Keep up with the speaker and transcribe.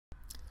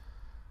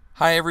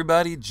Hi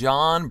everybody,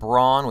 John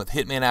Braun with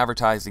Hitman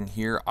Advertising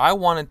here. I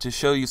wanted to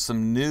show you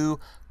some new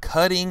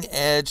cutting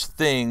edge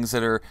things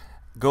that are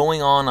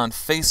going on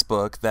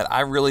Facebook that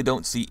I really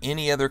don't see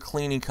any other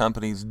cleaning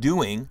companies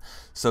doing.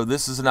 So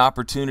this is an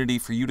opportunity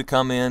for you to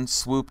come in,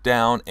 swoop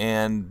down,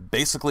 and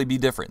basically be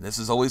different. This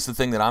is always the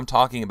thing that I'm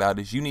talking about,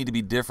 is you need to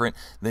be different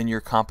than your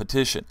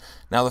competition.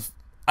 Now,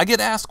 I get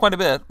asked quite a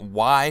bit,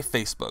 why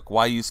Facebook?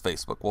 Why use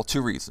Facebook? Well,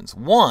 two reasons.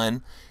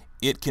 One,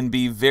 it can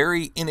be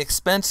very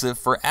inexpensive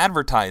for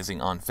advertising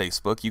on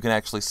Facebook. You can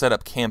actually set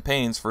up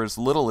campaigns for as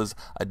little as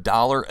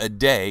 $1 a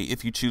day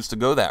if you choose to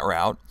go that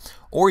route.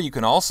 Or you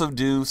can also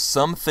do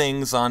some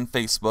things on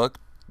Facebook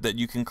that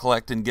you can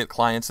collect and get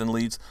clients and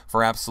leads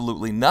for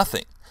absolutely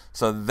nothing.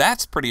 So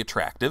that's pretty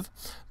attractive.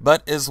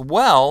 But as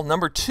well,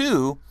 number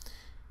two,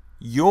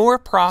 your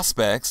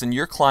prospects and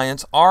your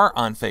clients are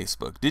on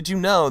Facebook. Did you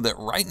know that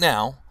right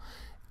now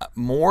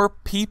more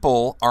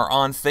people are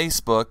on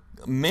Facebook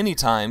many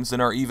times than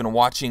are even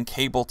watching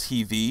cable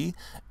TV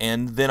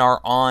and than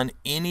are on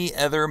any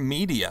other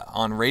media,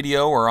 on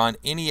radio or on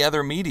any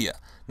other media?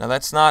 Now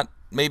that's not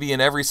maybe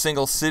in every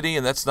single city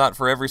and that's not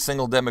for every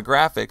single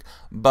demographic,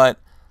 but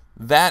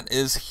that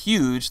is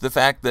huge, the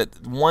fact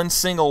that one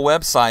single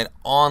website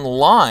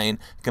online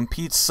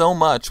competes so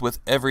much with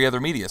every other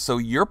media. So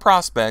your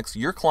prospects,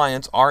 your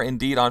clients are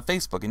indeed on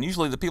Facebook, and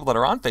usually the people that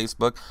are on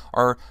Facebook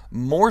are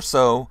more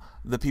so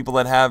the people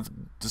that have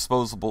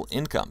disposable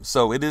income.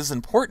 So it is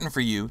important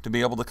for you to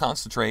be able to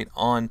concentrate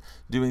on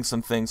doing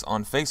some things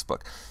on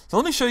Facebook. So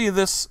let me show you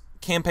this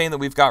campaign that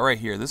we've got right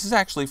here. This is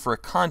actually for a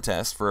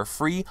contest for a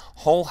free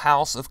whole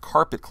house of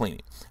carpet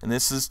cleaning, and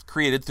this is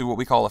created through what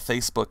we call a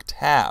Facebook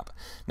tab.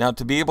 Now,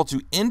 to be able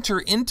to enter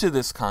into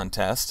this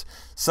contest,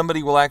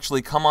 somebody will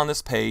actually come on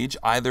this page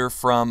either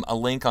from a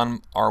link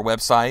on our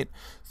website,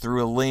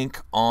 through a link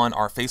on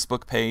our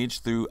Facebook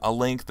page, through a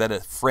link that a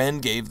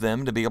friend gave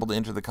them to be able to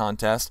enter the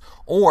contest,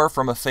 or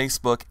from a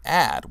Facebook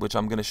ad, which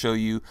I'm going to show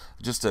you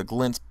just a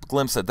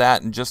glimpse at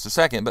that in just a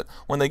second. But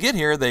when they get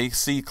here, they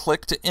see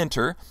click to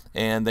enter,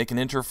 and they can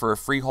enter for a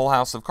free whole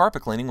house of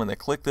carpet cleaning. When they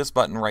click this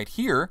button right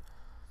here,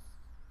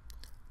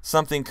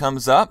 something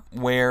comes up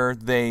where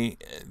they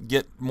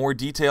get more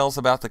details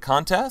about the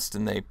contest,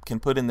 and they can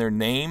put in their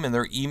name and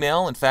their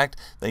email. In fact,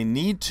 they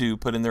need to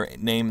put in their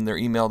name and their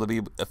email to be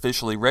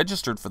officially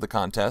registered for the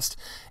contest.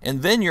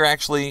 And then you're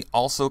actually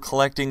also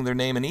collecting their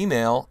name and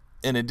email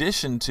in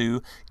addition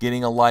to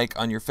getting a like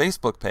on your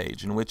Facebook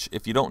page, in which,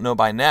 if you don't know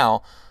by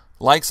now,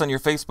 likes on your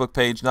Facebook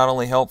page not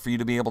only help for you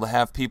to be able to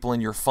have people in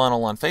your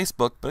funnel on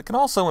Facebook, but it can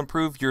also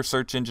improve your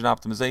search engine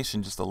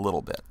optimization just a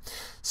little bit.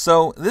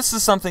 So this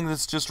is something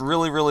that's just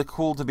really, really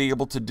cool to be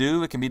able to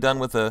do. It can be done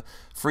with a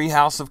free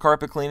house of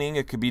carpet cleaning.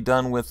 It could be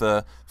done with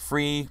a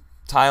free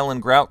tile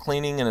and grout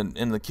cleaning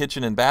in the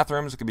kitchen and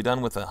bathrooms. It could be done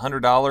with a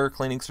 $100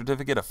 cleaning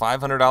certificate, a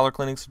 $500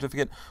 cleaning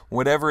certificate,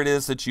 whatever it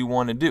is that you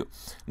want to do.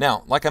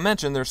 Now, like I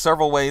mentioned, there's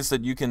several ways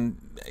that you can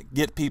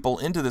get people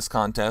into this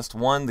contest.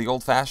 One, the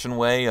old-fashioned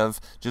way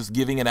of just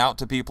giving it out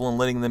to people and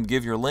letting them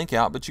give your link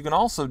out, but you can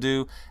also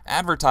do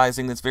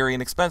advertising that's very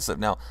inexpensive.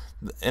 Now,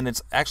 and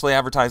it's actually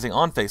advertising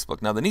on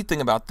Facebook. Now, the neat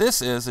thing about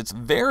this is it's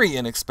very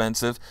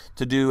inexpensive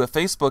to do a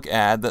Facebook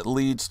ad that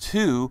leads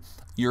to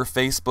your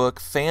Facebook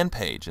fan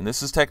page, and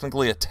this is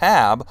technically a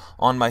tab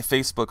on my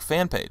Facebook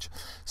fan page.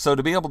 So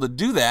to be able to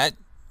do that,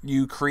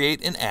 you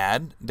create an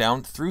ad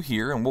down through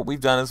here, and what we've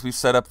done is we've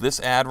set up this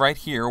ad right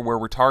here where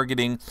we're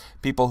targeting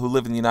people who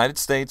live in the United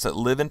States, that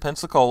live in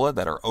Pensacola,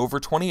 that are over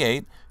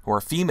 28, who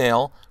are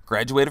female,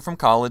 graduated from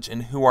college,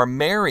 and who are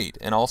married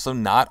and also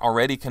not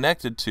already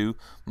connected to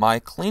my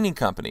cleaning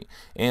company.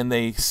 And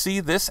they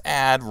see this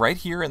ad right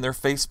here in their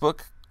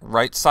Facebook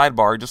right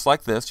sidebar, just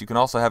like this. You can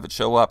also have it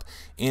show up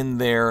in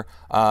their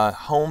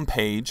home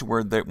page,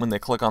 where when they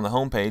click on the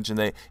home page, and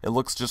it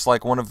looks just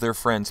like one of their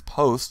friends'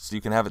 posts.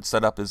 You can have it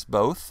set up as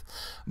both.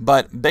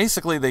 But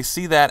basically, they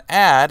see that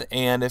ad,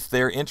 and if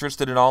they're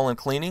interested at all in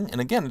cleaning,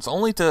 and again, it's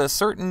only to a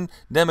certain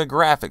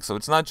demographic, so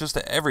it's not just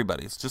to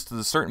everybody. It's just to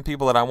the certain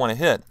people that I want to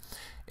hit.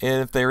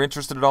 And if they're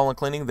interested at all in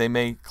cleaning, they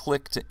may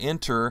click to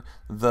enter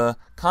the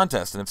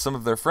contest. And if some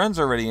of their friends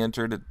are already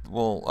entered, it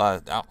will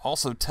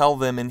also tell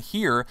them in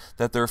here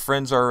that their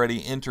friends are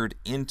already entered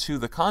into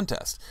the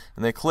contest.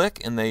 And they click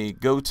and they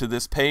go to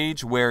this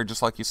page where,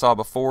 just like you saw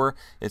before,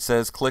 it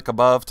says click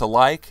above to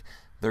like.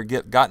 They're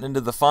gotten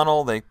into the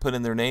funnel, they put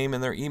in their name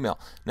and their email.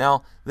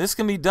 Now, this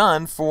can be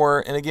done for,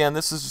 and again,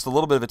 this is just a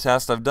little bit of a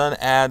test. I've done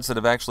ads that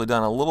have actually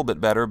done a little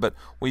bit better, but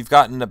we've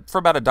gotten for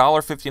about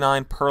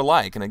 $1.59 per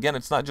like. And again,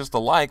 it's not just a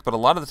like, but a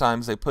lot of the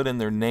times they put in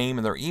their name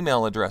and their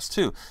email address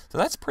too. So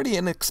that's pretty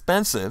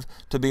inexpensive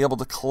to be able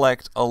to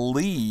collect a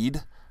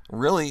lead,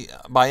 really,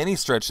 by any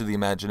stretch of the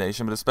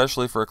imagination, but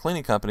especially for a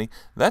cleaning company.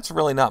 That's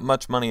really not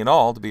much money at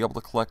all to be able to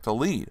collect a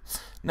lead.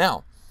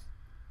 Now,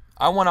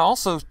 I want to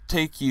also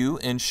take you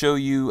and show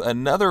you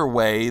another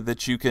way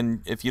that you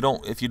can, if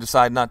you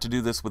decide not to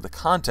do this with a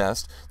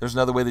contest, there's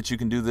another way that you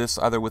can do this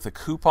either with a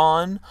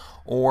coupon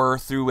or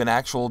through an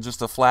actual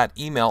just a flat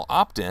email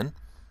opt-in.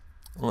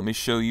 Let me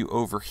show you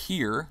over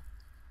here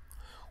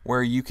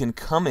where you can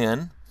come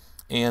in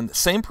And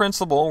same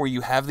principle where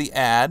you have the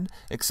ad,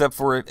 except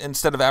for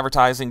instead of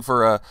advertising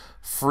for a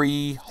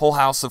free whole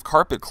house of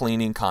carpet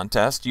cleaning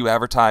contest, you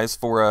advertise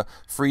for a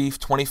free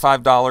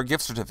 $25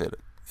 gift certificate.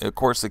 Of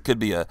course, it could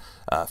be a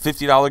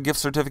 $50 gift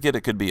certificate,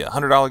 it could be a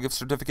 $100 gift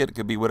certificate, it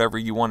could be whatever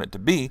you want it to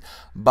be.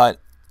 But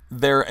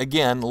they're,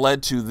 again,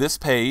 led to this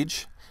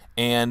page,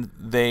 and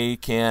they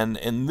can,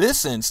 in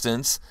this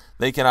instance,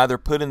 they can either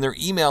put in their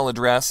email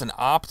address and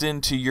opt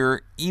into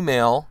your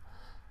email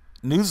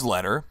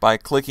newsletter by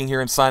clicking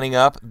here and signing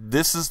up.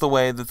 This is the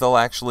way that they'll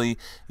actually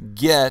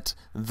get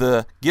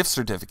the gift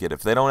certificate.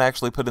 If they don't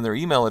actually put in their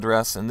email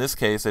address, in this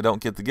case, they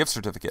don't get the gift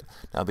certificate.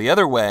 Now, the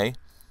other way,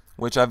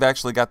 which I've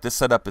actually got this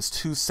set up as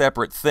two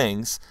separate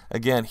things.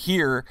 Again,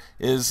 here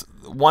is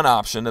one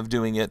option of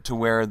doing it to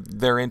where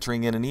they're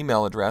entering in an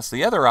email address.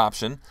 The other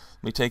option,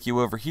 let me take you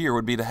over here,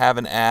 would be to have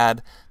an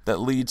ad that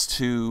leads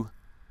to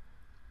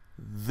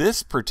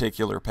this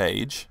particular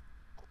page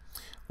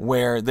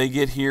where they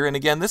get here. And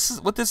again, this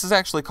is what this is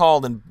actually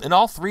called in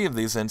all three of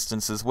these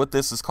instances. What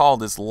this is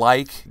called is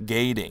like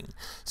gating.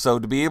 So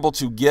to be able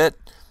to get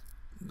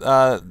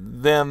to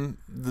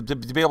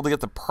be able to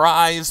get the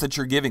prize that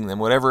you're giving them,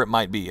 whatever it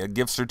might be, a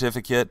gift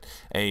certificate,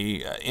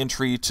 a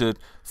entry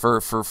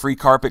for free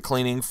carpet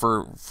cleaning,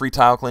 for free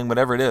tile cleaning,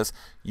 whatever it is,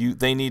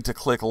 they need to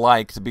click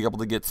like to be able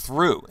to get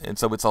through. And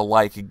so it's a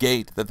like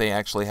gate that they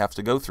actually have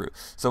to go through.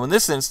 So in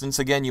this instance,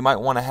 again, you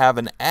might want to have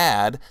an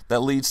ad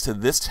that leads to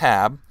this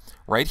tab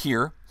right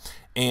here,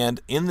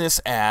 and in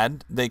this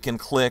ad they can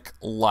click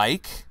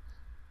like,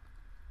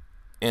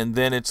 and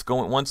then it's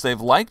going, once they've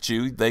liked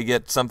you, they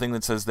get something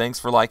that says, thanks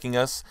for liking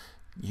us,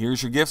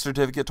 here's your gift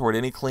certificate toward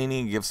any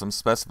cleaning. You give some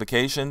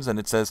specifications, and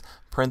it says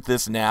print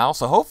this now.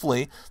 So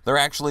hopefully they're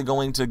actually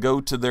going to go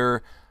to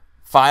their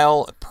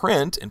file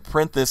print and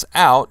print this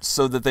out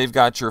so that they've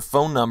got your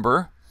phone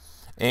number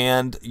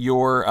and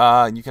your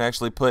you can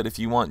actually put, if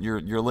you want,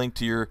 your link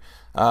to your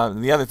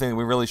the other thing that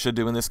we really should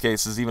do in this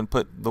case is even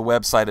put the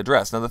website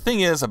address. Now the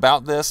thing is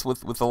about this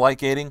with the like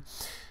gating,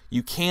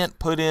 you can't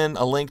put in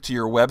a link to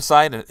your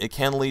website. It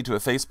can lead to a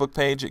Facebook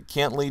page. It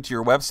can't lead to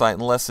your website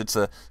unless it's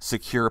a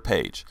secure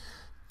page.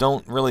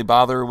 Don't really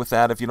bother with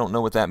that if you don't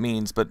know what that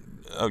means, but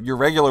your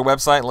regular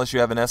website, unless you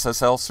have an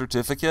SSL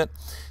certificate,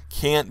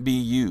 can't be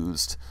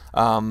used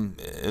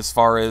as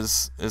far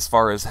as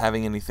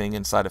having anything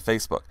inside of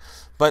Facebook.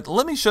 But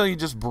let me show you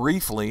just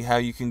briefly how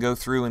you can go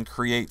through and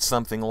create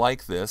something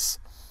like this.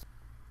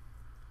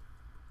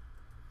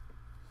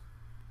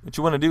 What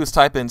you want to do is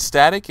type in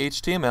static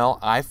HTML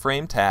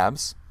iframe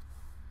tabs,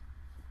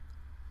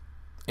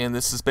 and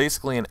this is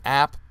basically an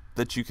app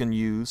that you can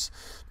use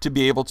to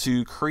be able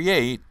to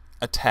create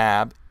a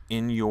tab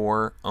in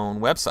your own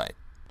website.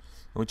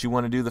 What you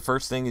want to do, the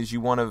first thing is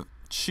you want to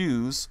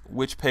choose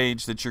which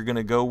page that you're going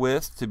to go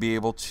with to be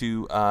able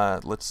to,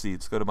 let's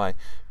go to my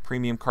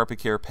Premium Carpet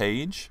Care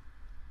page,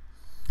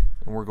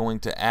 and we're going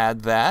to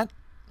add that.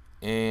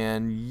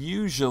 And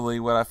usually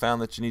what I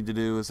found that you need to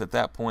do is at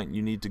that point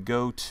you need to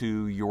go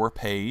to your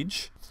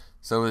page.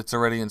 So it's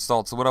already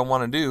installed. So what I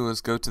want to do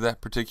is go to that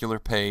particular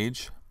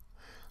page,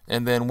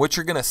 and then what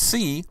you're going to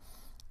see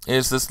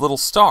is this little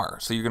star.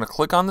 So you're going to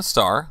click on the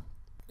star,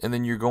 and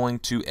then you're going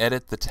to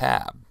edit the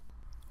tab.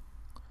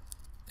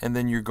 And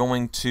then you're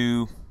going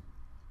to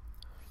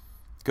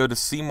go to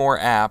see more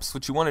apps.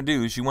 What you want to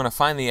do is you want to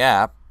find the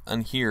app,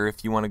 and here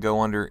if you want to go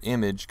under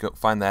image, go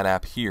find that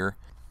app here.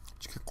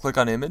 You click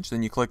on image,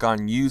 then you click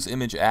on use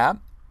image app,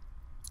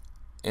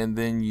 and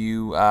then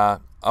you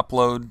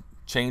upload,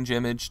 change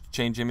image,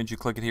 you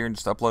click it here and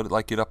just upload it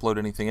like you'd upload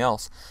anything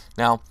else.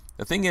 Now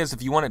the thing is,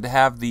 if you want it to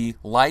have the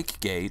like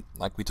gate,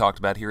 like we talked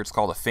about here, it's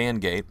called a fan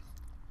gate.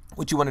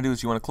 What you want to do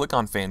is you want to click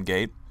on fan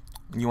gate,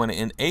 and you want to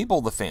enable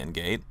the fan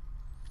gate,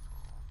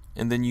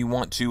 and then you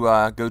want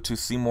to go to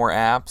see more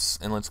apps,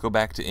 and let's go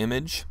back to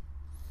image,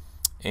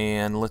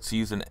 and let's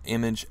use an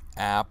image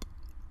app.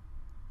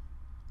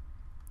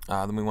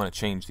 Then we want to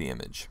change the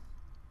image,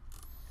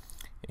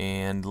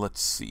 and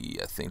let's see,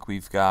 I think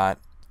we've got,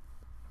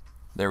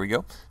 there we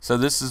go. So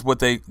this is what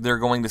they're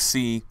going to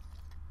see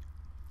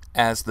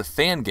as the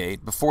fan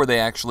gate before they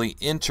actually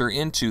enter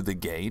into the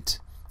gate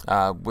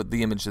with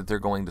the image that they're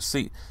going to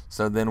see.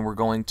 So then we're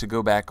going to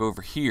go back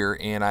over here,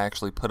 and I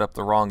actually put up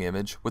the wrong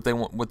image. What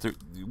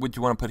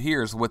you want to put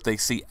here is what they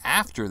see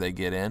after they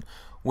get in,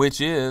 which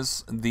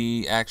is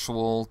the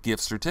actual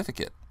gift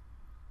certificate.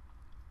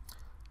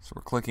 So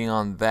we're clicking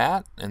on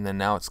that, and then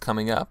now it's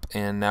coming up,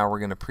 and now we're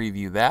going to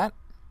preview that,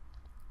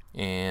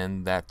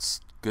 and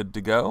that's good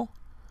to go.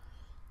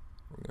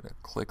 We're going to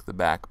click the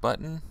back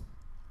button.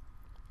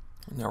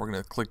 Now we're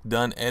going to click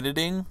done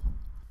editing,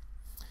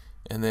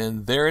 and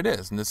then there it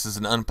is. And this is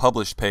an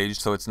unpublished page,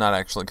 so it's not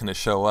actually going to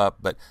show up,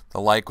 but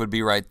the like would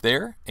be right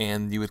there,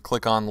 and you would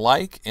click on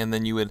like, and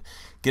then you would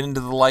get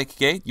into the like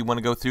gate, you want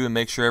to go through and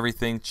make sure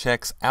everything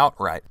checks out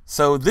right.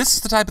 So this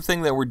is the type of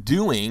thing that we're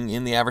doing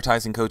in the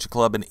Advertising Coaching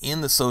Club and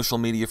in the Social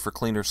Media for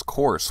Cleaners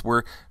course.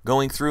 We're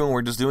going through and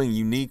we're just doing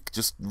unique,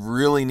 just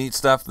really neat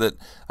stuff that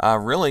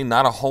really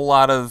not a whole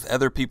lot of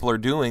other people are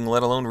doing,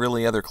 let alone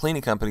really other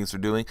cleaning companies are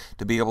doing,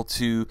 to be able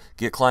to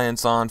get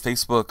clients on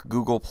Facebook,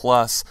 Google+,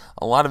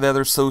 a lot of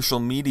other social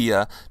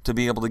media to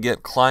be able to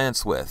get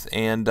clients with.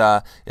 And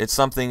it's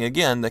something,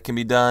 again, that can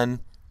be done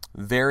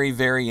very,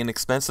 very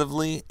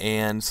inexpensively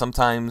and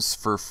sometimes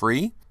for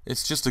free.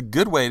 It's just a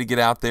good way to get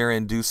out there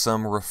and do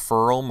some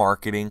referral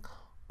marketing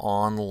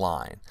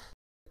online.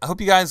 I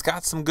hope you guys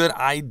got some good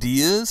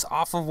ideas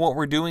off of what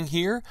we're doing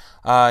here.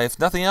 If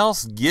nothing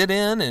else, get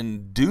in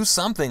and do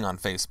something on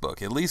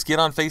Facebook. At least get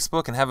on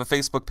Facebook and have a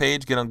Facebook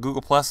page. Get on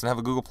Google Plus and have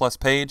a Google Plus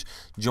page.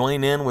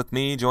 Join in with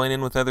me. Join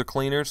in with other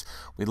cleaners.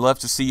 We'd love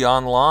to see you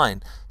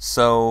online.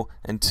 So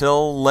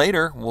until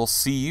later, we'll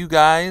see you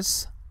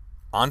guys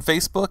on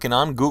Facebook and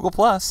on Google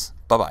Plus.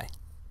 Bye-bye.